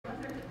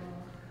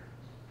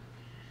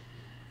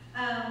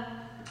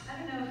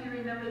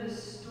remember the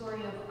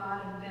story of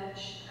Autumn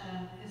Betch.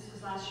 This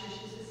was last year.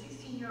 She was a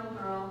 16-year-old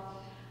girl,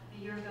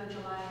 a year ago,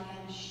 July,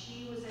 and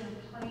she was in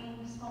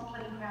a small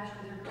plane crash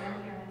with her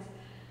grandparents.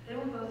 They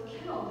were both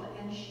killed,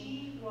 and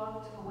she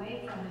walked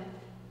away from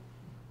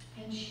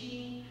it. And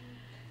she,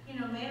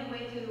 made her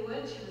way through the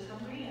woods. She was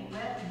hungry and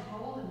wet and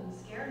cold and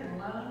scared and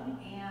alone.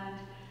 And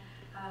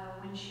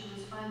when she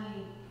was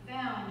finally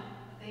found,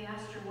 they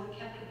asked her what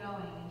kept her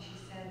going, and she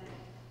said,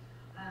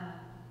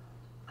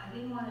 I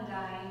didn't want to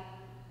die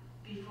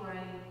before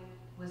I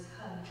was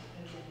hugged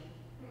again.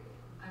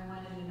 I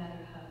wanted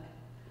another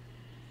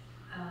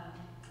hug.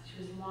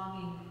 She was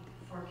longing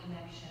for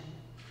connection.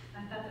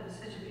 I thought that was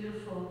such a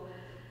beautiful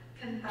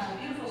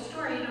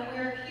story.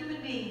 We're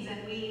human beings,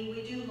 and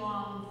we do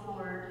long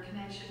for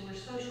connection. We're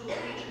social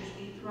creatures.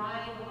 We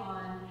thrive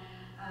on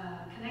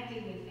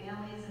connecting with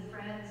families and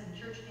friends and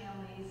church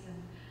families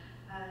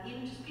and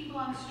even just people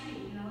on the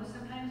street.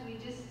 Sometimes we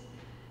just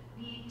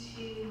need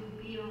to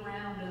be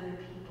around other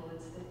people.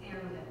 It's the air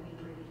that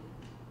we breathe.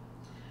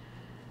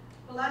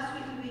 Well, last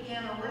week we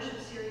began a worship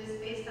series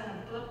based on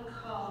a book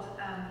called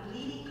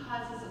Leading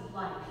Causes of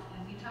Life,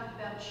 and we talked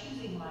about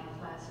choosing life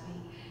last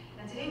week.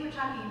 And today we're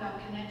talking about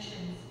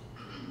connections.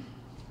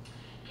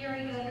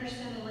 Gary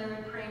Gunderson and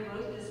Larry Prey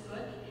wrote this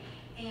book,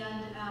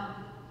 and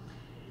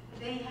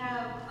they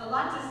have a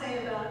lot to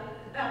say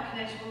about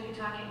connection. We'll be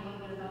talking a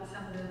little bit about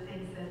some of the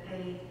things that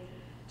they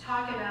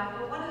talk about,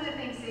 but one of the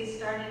things they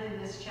started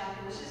in this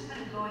chapter was just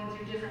kind of going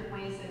through different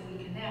ways that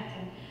we connect.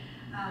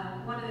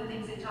 And one of the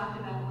things they talked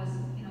about was,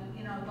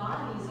 in our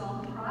bodies, all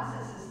the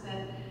processes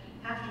that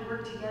have to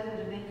work together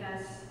to make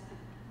us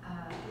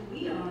who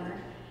we are.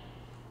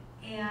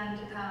 And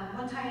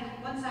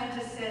one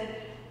scientist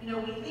said,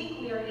 we think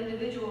we are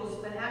individuals,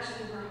 but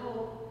actually we're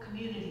whole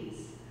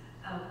communities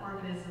of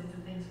organisms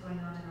and things going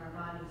on in our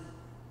bodies.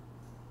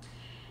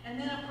 And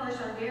then, of course,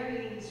 our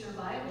very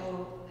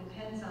survival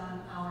depends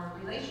on our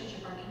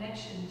relationship, our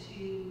connection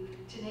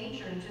to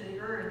nature and to the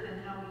earth,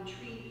 and how we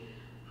treat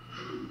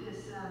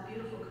this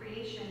beautiful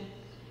creation.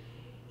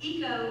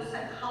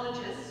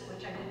 Eco-psychologists,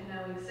 which I didn't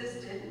know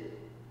existed,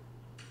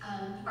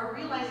 are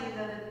realizing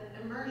that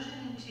immersion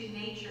into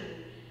nature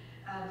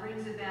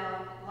brings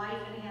about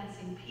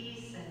life-enhancing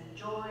peace and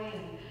joy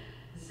and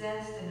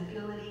zest and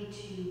ability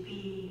to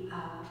be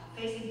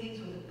facing things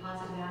with a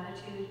positive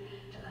attitude,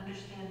 to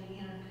understand the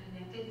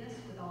interconnectedness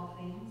with all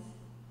things.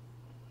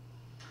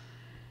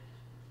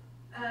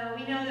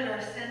 We know that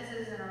our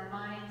senses and our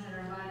minds and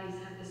our bodies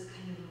have this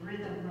kind of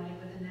rhythm, right,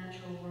 with the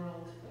natural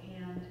world.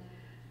 And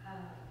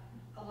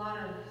a lot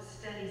of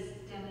studies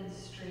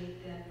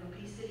demonstrate that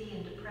obesity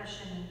and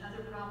depression and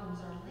other problems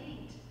are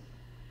linked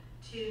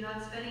to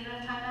not spending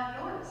enough time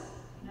outdoors.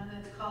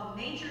 That's called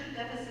nature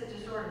deficit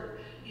disorder.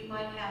 You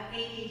might have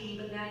ADD,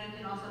 but now you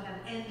can also have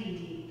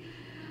NDD.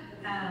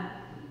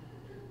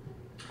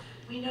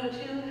 We know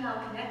too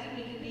how connected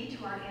we can be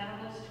to our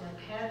animals, to our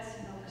pets.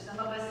 For some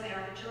of us, they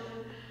are our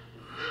children.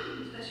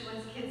 Especially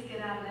once kids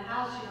get out of the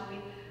house,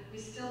 we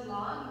still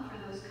long for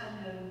those kind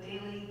of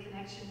daily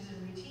connections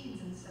and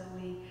routines, and so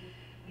we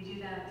do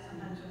that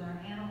sometimes with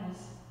our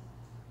animals.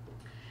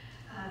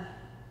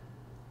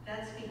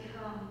 That's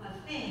become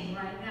a thing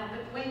right now,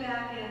 but way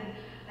back in,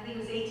 I think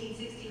it was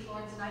 1860,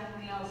 Florence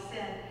Nightingale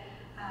said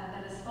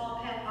that a small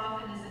pet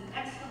often is an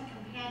excellent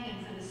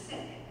companion for the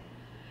sick.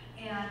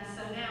 And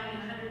so now,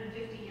 150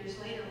 years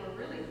later,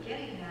 we're really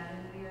getting that,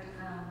 and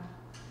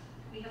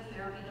we have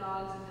therapy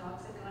dogs and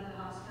dogs that go into the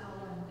hospital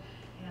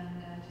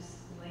and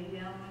just lay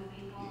down with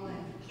people,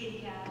 and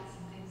kitty cats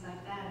and things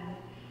like that. And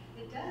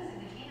it does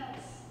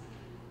enhance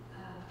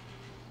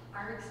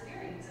our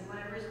experience of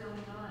whatever's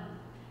going on.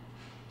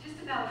 Just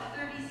about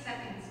 30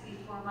 seconds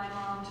before my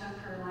mom took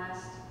her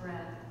last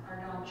breath, our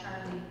dog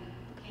Charlie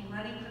came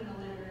running from the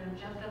living room,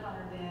 jumped up on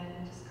her bed,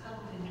 and just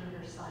cuddled into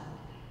her side.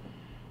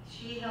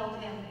 She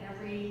held him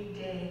every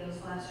day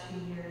those last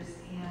few years,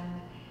 and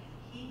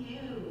he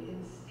knew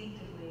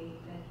instinctively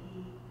that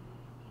he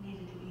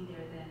needed to be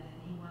there then,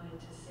 and he wanted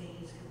to say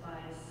his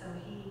goodbyes. So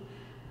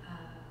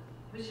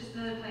it was just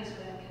another place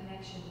where that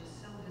connection was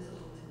so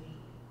visible to me.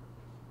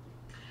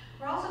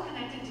 We're also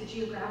connected to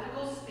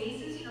geographical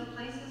spaces,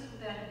 places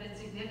that have been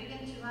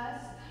significant to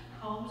us,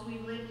 homes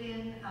we've lived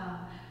in,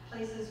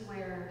 places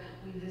where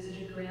we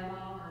visited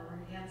grandma or where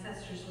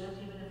ancestors lived,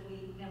 even if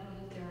we never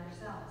lived there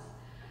ourselves.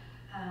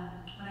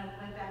 When I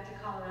went back to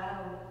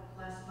Colorado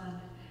last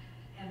month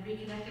and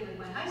reconnected with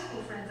my high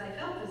school friends, I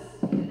felt this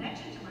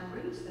connection to my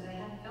roots that I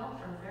hadn't felt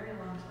for a very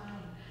long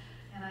time.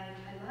 And I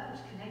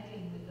loved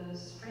connecting with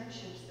those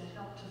friendships that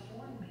helped to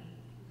form me.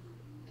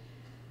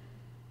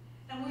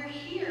 And we're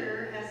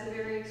here as the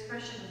very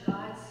expression of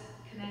God's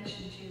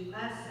connection to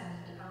us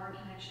and our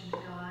connection to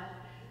God,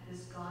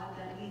 this God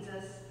that leads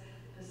us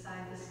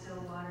beside the still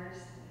waters,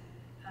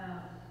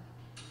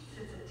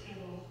 sits at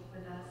table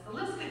with us. The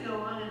list could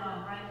go on and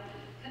on, right?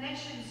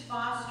 Connections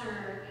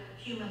foster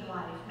human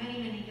life, many,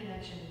 many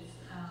connections.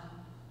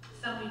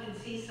 Some we can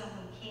see, some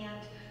we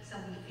can't,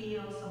 some we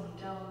feel, some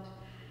we don't.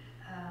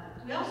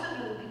 We also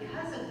know that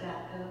because of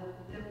that, though,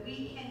 that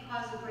we can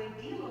cause a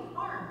great deal of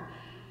harm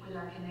with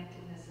our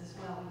connectedness as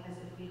well,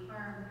 because if we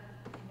harm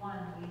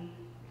one, we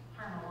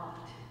harm a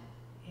lot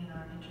in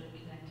our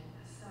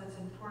interconnectedness. So it's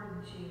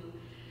important to,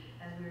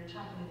 as we were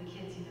talking with the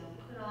kids,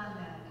 put on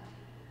that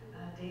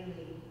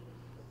daily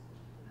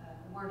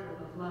wardrobe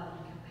of love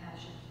and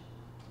compassion.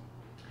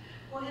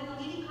 Well, in the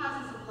Leading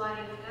Causes of Life,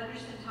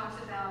 Gunderson talks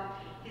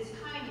about his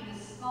time in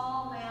this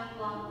small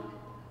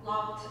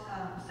landlocked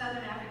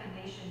southern African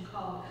nation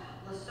called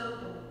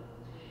Lesotho.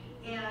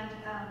 And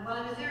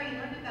while I was there, he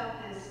learned about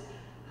this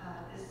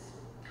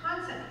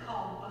concept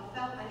called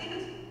Bophello. I think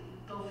it's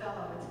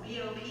Bophello. It's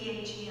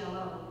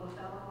B-O-P-H-E-L-O,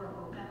 Bophello or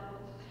Bophello.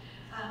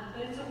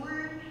 But it's a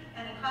word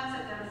and a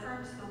concept that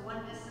affirms the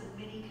oneness of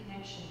many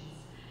connections.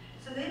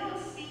 So they don't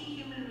see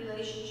human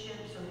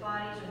relationships or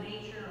bodies or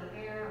nature or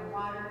air or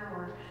water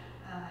or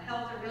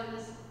health or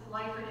illness,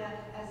 life or death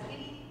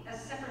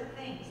as separate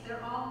things.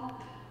 They're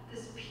all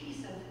this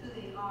piece of who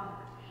they are.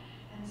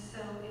 And so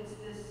it's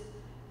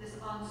this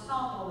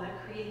ensemble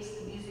that creates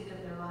the music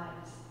of their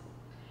lives.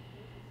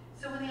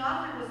 So when the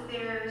author was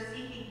there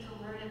seeking to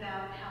learn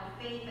about how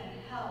faith and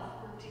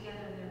health work together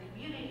in their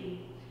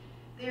community,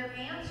 their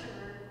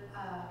answer,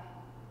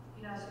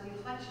 as a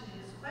reflection to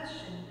his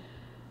question,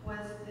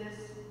 was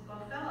this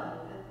Bophello,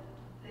 that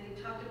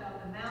they talked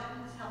about the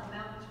mountains, how the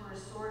mountains were a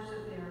source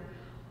of their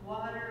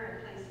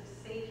water, a place of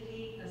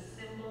safety, a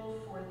symbol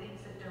for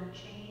things that don't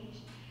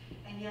change,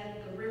 and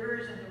yet the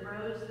rivers and the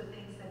roads, the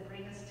things that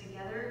bring us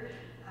together,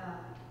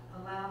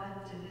 allow them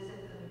to visit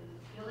other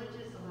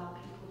villages, allow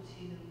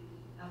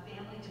a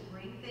family to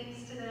bring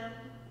things to them.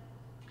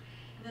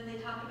 And then they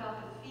talk about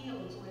the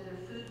fields where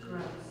their food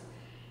grows,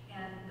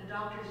 and the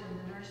doctors and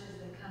the nurses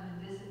that come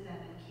and visit them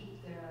and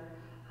keep their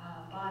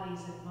bodies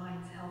and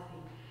minds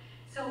healthy.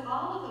 So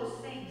all of those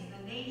things,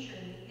 the nature,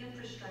 the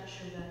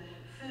infrastructure, the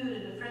food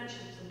and the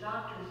friendships, the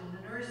doctors and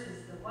the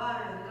nurses, the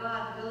water, the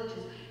God, the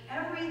villages,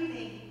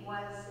 everything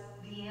was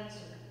the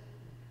answer.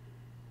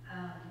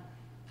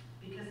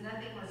 Because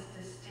nothing was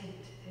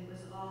distinct. It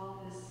was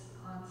all this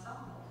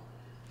ensemble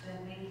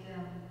that made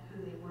them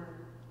who they were.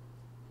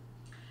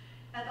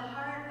 At the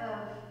heart of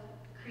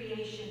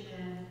creation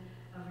and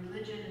of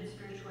religion and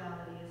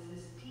spirituality is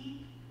this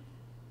deep,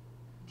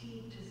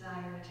 deep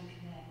desire to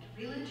connect.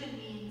 Religion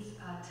means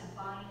to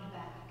bind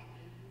back,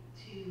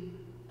 to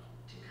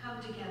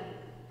come together.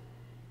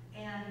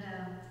 And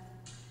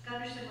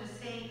Gunderson was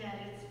saying that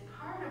it's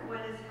part of what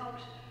has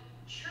helped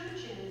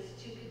churches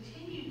to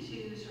continue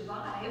to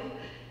survive,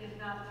 if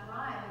not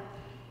thrive,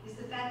 is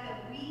the fact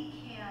that we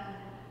can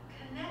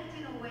connect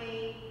in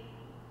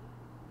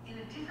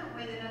a different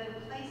way than other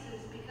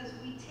places, because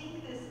we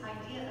take this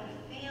idea of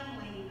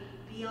family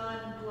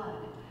beyond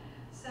blood.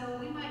 So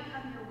we might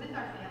come here with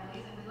our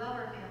families, and we love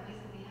our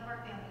families, and we have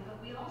our family, but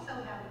we also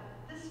have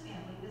this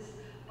family, this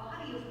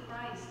body of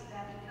Christ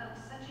that becomes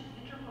such an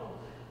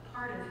integral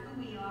part of who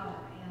we are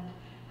and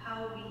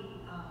how we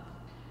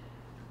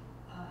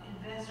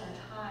invest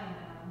our time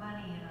and our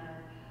money and our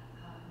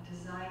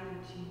desire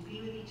to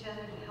be with each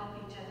other, to help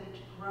each other,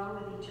 to grow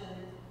with each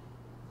other.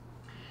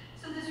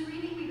 So this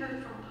reading we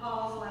heard from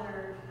Paul's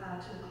letter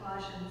to the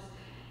Colossians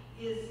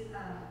is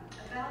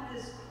about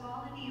this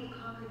quality of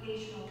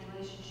congregational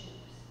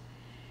relationships.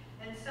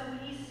 And so when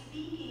he's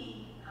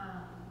speaking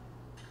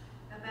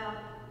about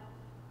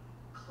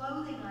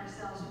clothing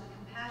ourselves with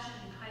compassion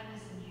and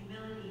kindness and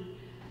humility,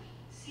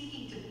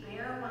 seeking to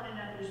bear one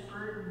another's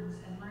burdens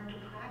and learn to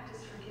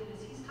practice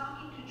forgiveness, he's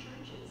talking to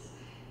churches.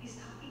 He's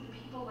talking to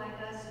people like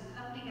us who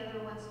come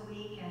together once a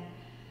week and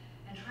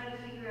try to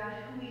figure out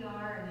who we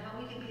are and how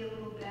we can be a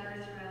little better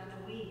throughout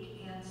the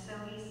week. And so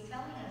he's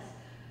telling us,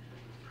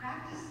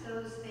 practice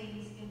those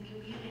things in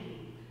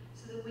community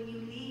so that when you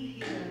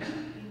leave here,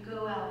 you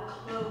go out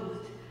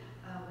clothed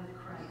with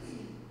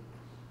Christ.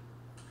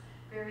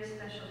 Very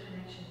special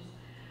connections.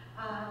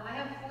 I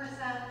have 4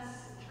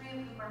 sons, 3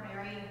 of whom are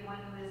married and 1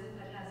 who isn't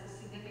but has a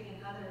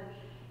significant other.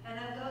 And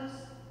of those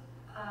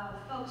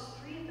folks,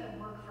 3 of them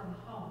work from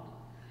home.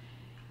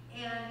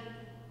 And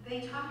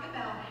they talk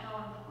about how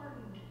important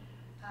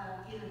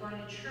either going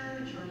to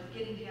church or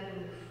getting together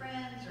with their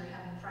friends or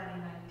having Friday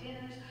night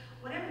dinners,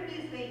 whatever it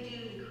is they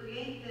do to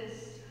create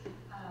this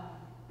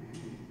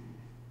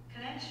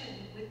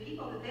connection with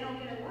people that they don't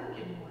get at work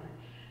anymore.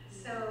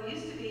 So it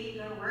used to be you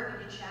go to work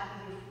and you chat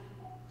with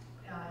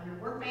your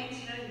workmates,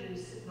 you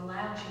sit in the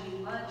lounge, you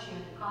eat lunch, you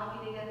have your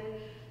coffee together.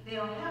 They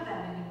don't have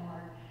that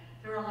anymore.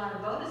 There are a lot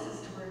of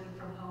bonuses to working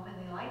from home, and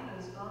they like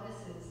those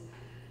bonuses.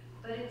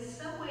 But in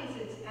some ways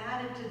it's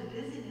added to the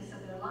busyness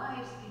of their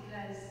lives,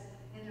 because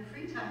in their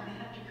free time they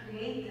have to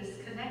create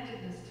this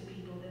connectedness to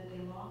people that they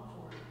long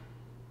for.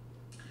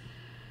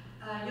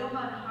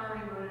 Yoman Hari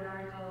wrote an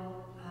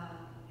article,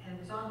 and it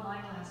was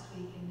online last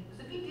week, and it was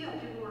a big deal.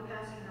 People were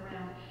passing it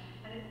around.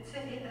 And it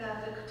said,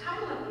 the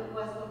title of it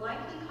was "The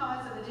Likely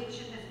Cause of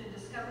Addiction Has Been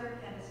Discovered,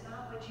 and It's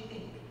Not What You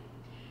Think."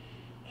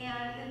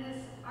 And in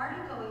this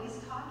article,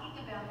 he's talking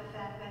about the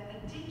fact that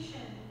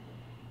addiction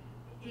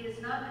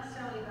is not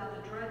necessarily about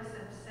the drugs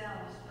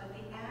themselves, but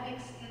the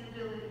addict's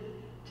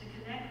inability to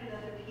connect with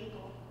other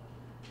people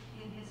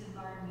in his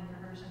environment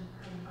or her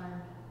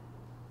environment.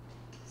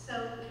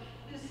 So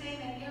he was saying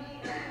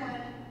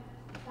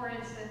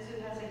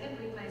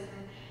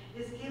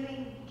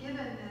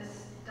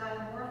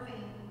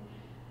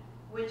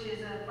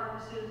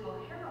pharmaceutical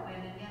heroin,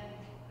 and yet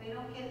they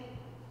don't get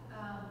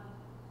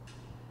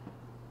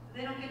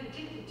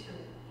addicted to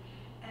it.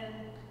 And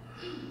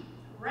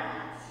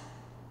rats,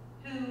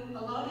 who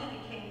alone in a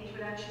cage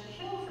would actually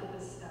kill for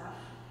this stuff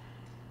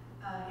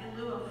in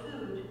lieu of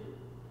food,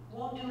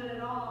 won't do it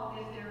at all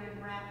if they're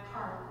in Rat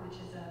Park, which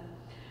is a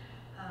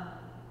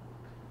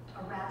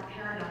rat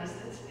paradise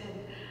that's been,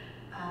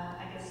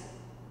 I guess,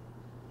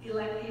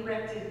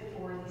 erected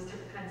for these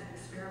different kinds of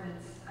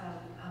experiments of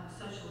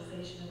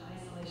socialization and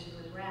isolation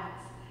with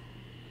rats.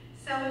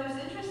 So it was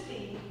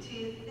interesting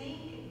to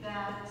think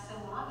that so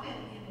often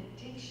in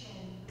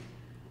addiction,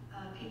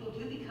 people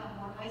do become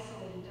more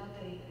isolated, don't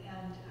they?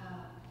 And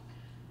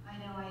I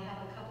know I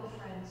have a couple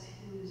friends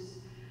whose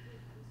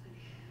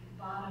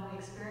bottom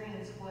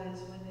experience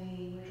was when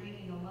they were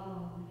drinking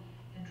alone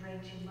and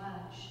drank too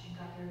much and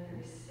got very,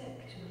 very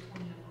sick to the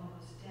point of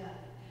almost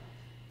death.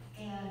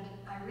 And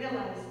I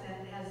realized that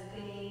as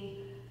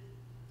they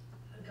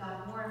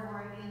got more and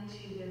more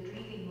into their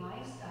drinking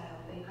lifestyle,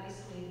 they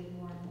isolated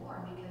more and more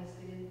because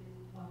they didn't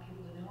want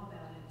people to know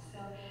about it. So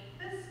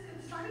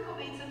this article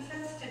made some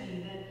sense to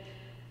me that,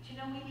 you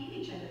know, we need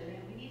each other,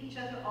 and we need each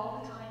other all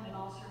the time in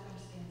all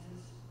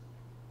circumstances.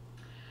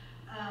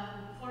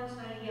 Florence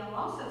Nightingale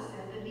also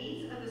said, the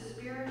needs of the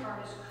spirit are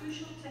as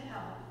crucial to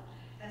health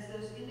as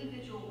those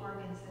individual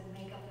organs that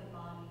make up the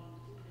body.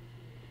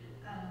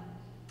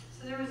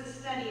 So there was a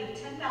study of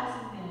 10,000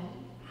 men,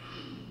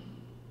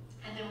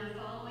 and they were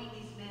following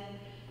these men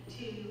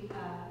to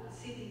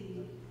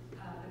see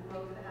the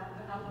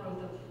outgrowth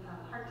of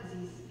heart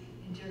disease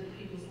into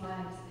people's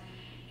lives.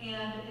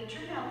 And it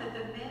turned out that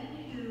the men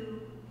who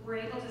were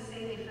able to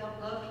say they felt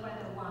loved by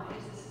their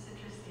wives, this is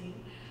interesting,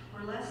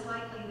 were less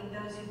likely than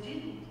those who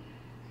didn't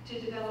to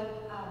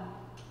develop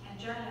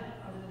angina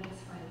over the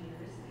next 5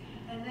 years.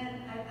 And then,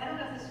 I don't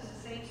know if this was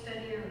the same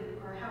study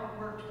or how it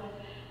worked, but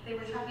they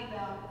were talking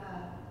about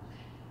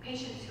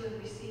patients who had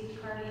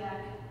received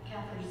cardiac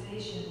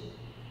catheterization,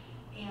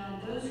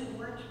 and those who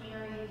weren't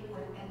married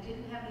and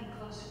didn't have any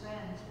close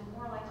friends were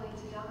more likely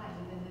to die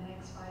within the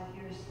next 5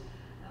 years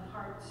of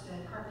heart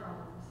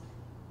problems.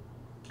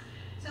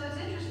 So it's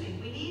interesting.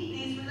 We need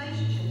these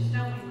relationships,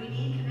 don't we? We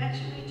need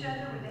connection with each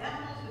other, with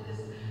animals, with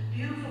this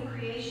beautiful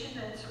creation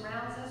that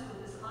surrounds us,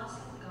 with this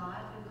awesome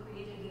God who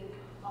created it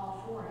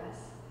all for us.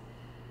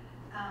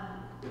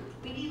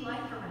 We need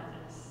life around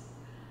us.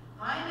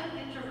 I'm an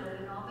introvert,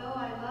 and although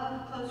I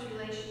love close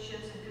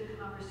relationships and good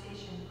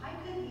conversation, I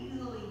could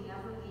easily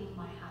never leave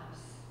my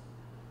house.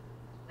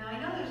 Now, I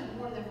know there's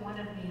more than one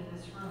of me in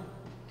this room,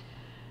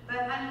 but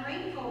I'm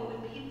grateful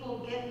when people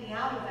get me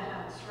out of the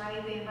house,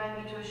 right? They invite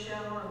me to a show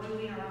or a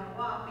movie or on a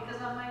walk,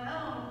 because on my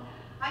own,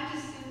 I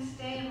just soon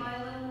stay in my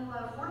little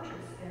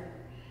fortress there.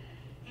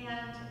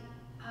 And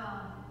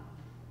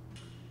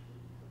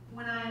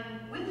when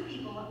I'm with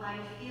people,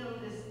 I feel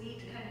this need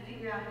to kind of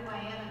figure out who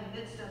I am in the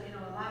midst of,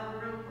 a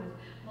loud room with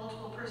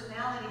multiple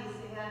personalities.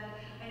 And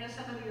I know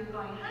some of you are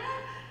going,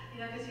 huh?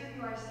 Because here you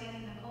are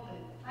standing in a pulpit.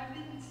 I've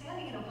been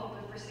standing in a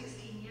pulpit for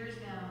 16 years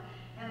now,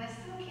 and I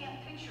still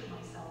can't picture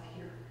myself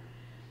here.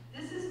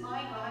 This is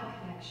my God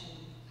connection.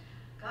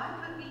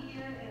 God put me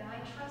here, and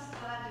I trust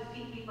God to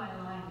feed me my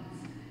lines.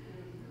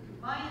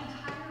 My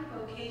entire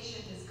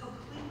vocation is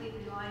completely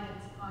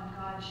reliant on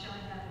God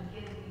showing up and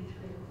getting me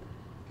through.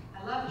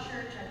 I love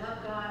church, I love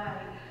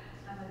God,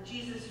 I'm a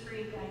Jesus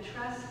freak. I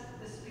trust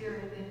the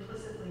Spirit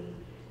implicitly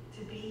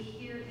to be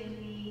here in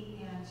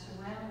me and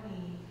surround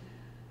me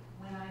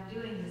when I'm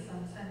doing this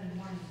on Sunday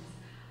mornings.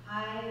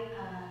 I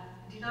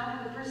do not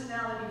have a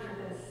personality for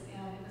this,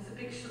 and it was a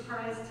big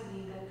surprise to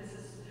me that this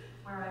is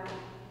where I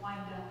would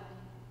wind up.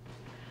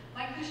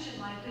 My Christian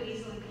life could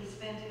easily be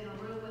spent in a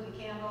room with a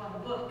candle and a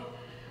book.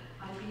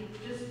 I'd be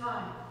just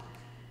fine.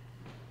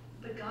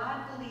 But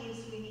God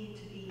believes we need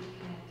to be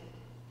connected.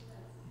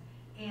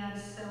 And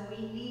so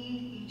we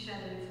need each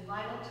other. It's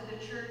vital to the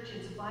church,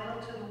 it's vital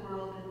to the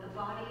world that the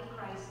body of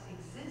Christ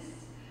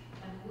exists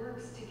and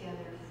works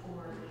together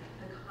for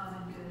the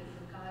common good,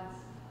 for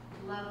God's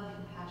love and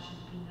compassion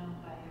to be known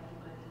by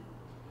everybody.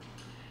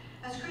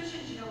 As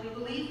Christians, we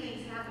believe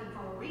things happen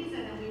for a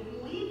reason, and we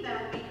believe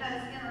that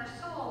because in our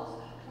souls,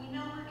 we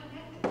know we're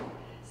connected.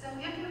 So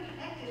if we're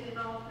connected in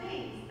all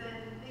things,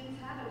 then things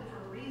happen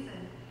for a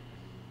reason.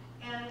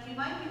 And we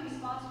might be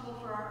responsible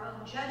for our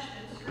own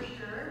judgments, for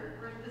sure.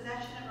 We're in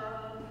possession of our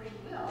own free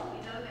will, we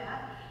know that.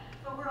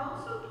 But we're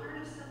also part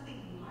of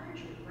something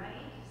larger,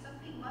 right?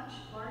 Something much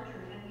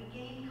larger. And we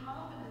gain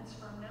confidence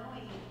from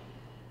knowing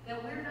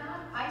that we're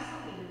not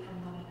isolated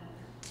from one another.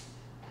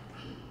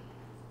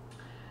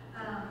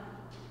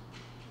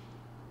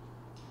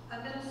 A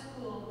middle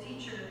school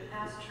teacher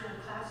asked her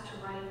class to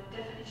write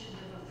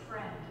definitions of a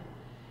friend.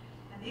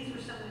 And these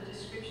were some of the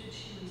descriptions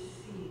she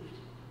received.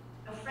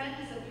 A friend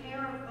is a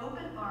pair of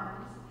open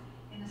arms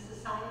in a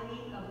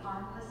society of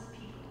armless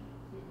people.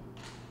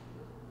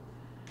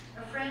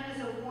 A friend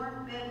is a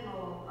warm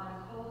bedroll on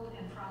a cold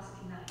and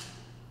frosty night.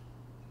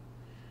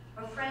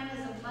 A friend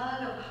is a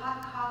mug of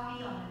hot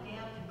coffee on a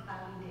damp and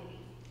cloudy day.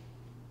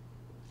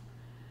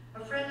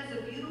 A friend is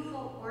a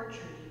beautiful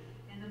orchard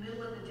in the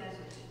middle of the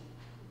desert.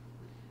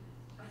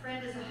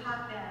 friend is a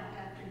hot bath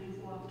after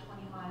you've walked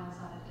 20 miles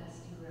on a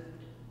dusty road.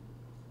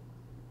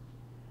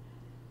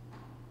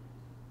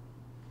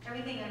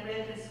 Everything I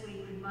read this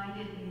week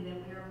reminded me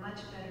that we are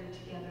much better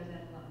together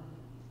than alone.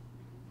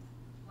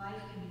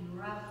 Life can be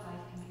rough,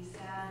 life can be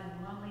sad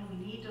and lonely. We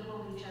need to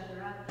hold each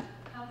other up,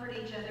 comfort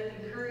each other,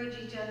 encourage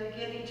each other,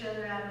 get each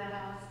other out of the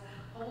house,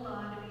 hold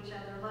on to each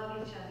other, love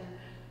each other,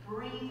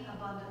 bring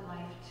abundant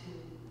life to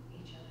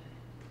each other.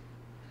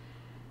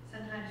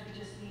 Sometimes we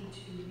just need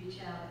to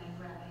reach out and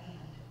grab a hand.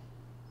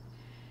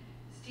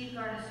 Steve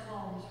Garnis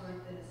Holmes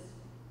wrote this: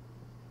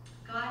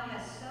 God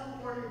has so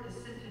ordered the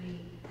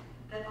symphony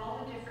that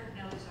all the different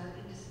notes are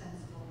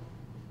indispensable.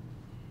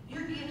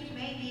 Your gift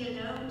may be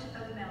a note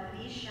of the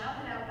melody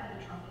shouted out by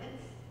the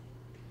trumpets,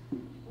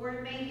 or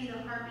it may be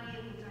the harmony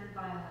of the third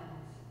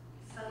violins,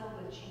 subtle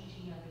but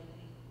changing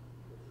everything,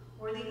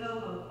 or the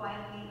oboe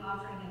quietly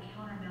offering a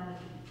counter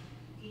melody,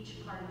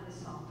 each part of the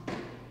song.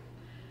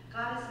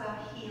 God is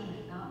about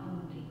healing, not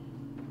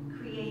wounding,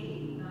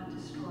 creating, not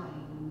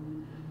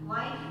destroying.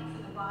 Life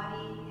for the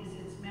body is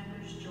its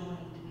members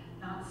joined,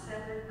 not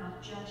severed,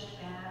 not judged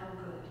bad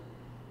or good.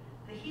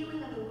 The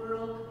healing of the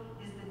world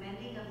is the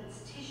mending of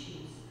its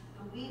tissues,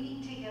 the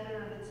weaving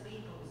together of its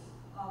peoples,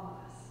 all of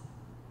us.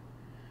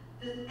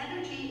 The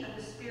energy of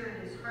the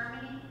Spirit is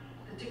harmony,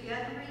 the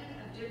togethering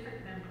of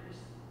different members.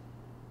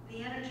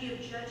 The energy of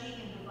judging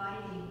and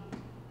dividing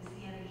is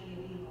the energy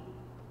of evil.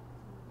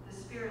 The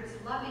Spirit's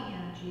loving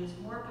energy is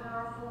more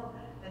powerful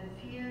than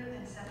fear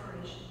and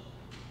separation.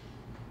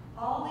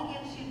 All the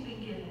gifts you've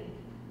been given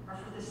are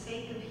for the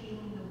sake of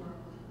healing the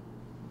world.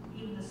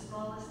 Even the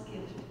smallest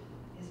gift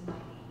is mighty.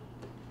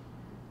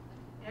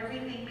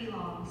 Everything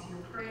belongs, your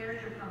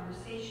prayers, your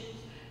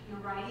conversations, your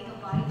riding a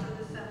bike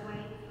or the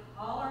subway,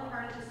 all are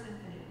part of the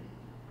symphony.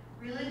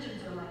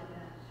 Religions are like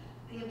that.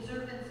 The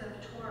observance of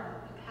Torah,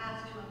 the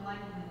path to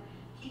enlightenment,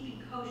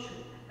 keeping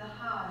kosher, the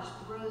Hajj,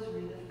 the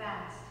rosary, the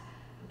fast,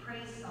 the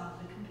praise song,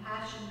 the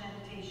compassion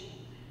meditation.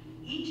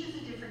 Each is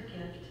a different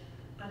gift,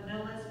 but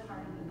no less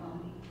part of the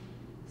body.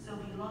 So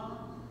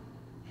belong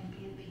and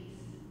be at peace.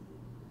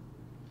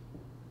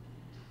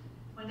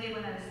 One day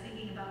when I was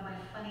thinking about my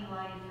funny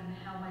life and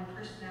how my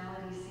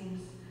personality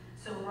seems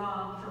so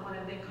wrong for what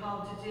I've been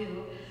called to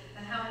do,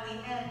 and how in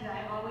the end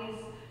I always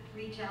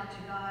reach out to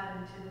God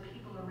and to the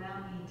people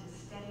around me to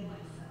steady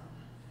myself.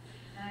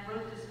 And I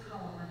wrote this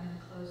poem. I'm going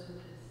to close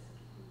with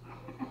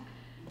this.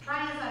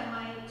 Try as I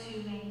might to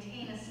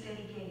maintain a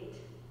steady gait,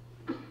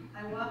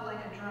 I walk like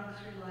a drunk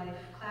through life,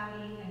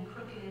 cloudy and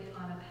crooked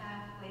on a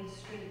path laid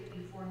straight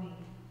before me.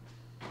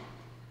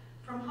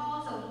 From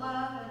halls of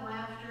love and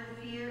laughter,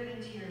 fear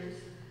and tears,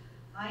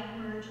 I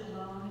emerge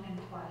alone and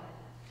quiet,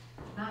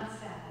 not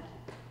sad,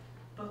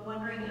 but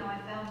wondering how I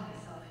found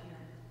myself here.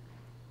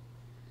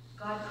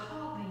 God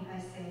called me, I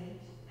say,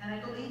 and I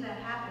believe that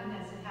happened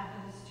as it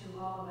happens to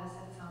all of us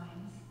at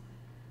times.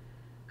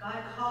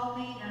 God called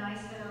me and I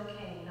said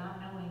okay, not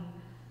knowing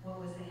what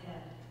was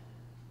ahead.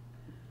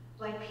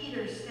 Like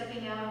Peter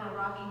stepping out of a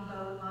rocking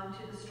boat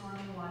onto the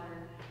stormy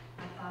water,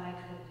 I thought I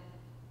could.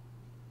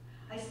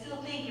 I still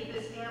think if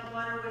this damp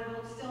water would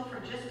hold still for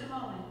just a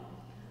moment,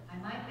 I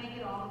might make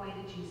it all the way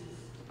to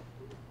Jesus.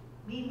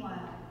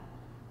 Meanwhile,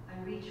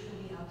 I reach for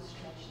the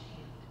outstretched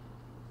hand.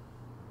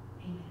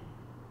 Amen.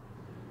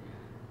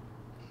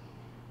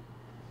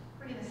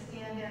 We're going to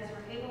stand as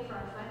we're able for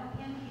our final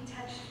hymn, He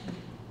Touched Me.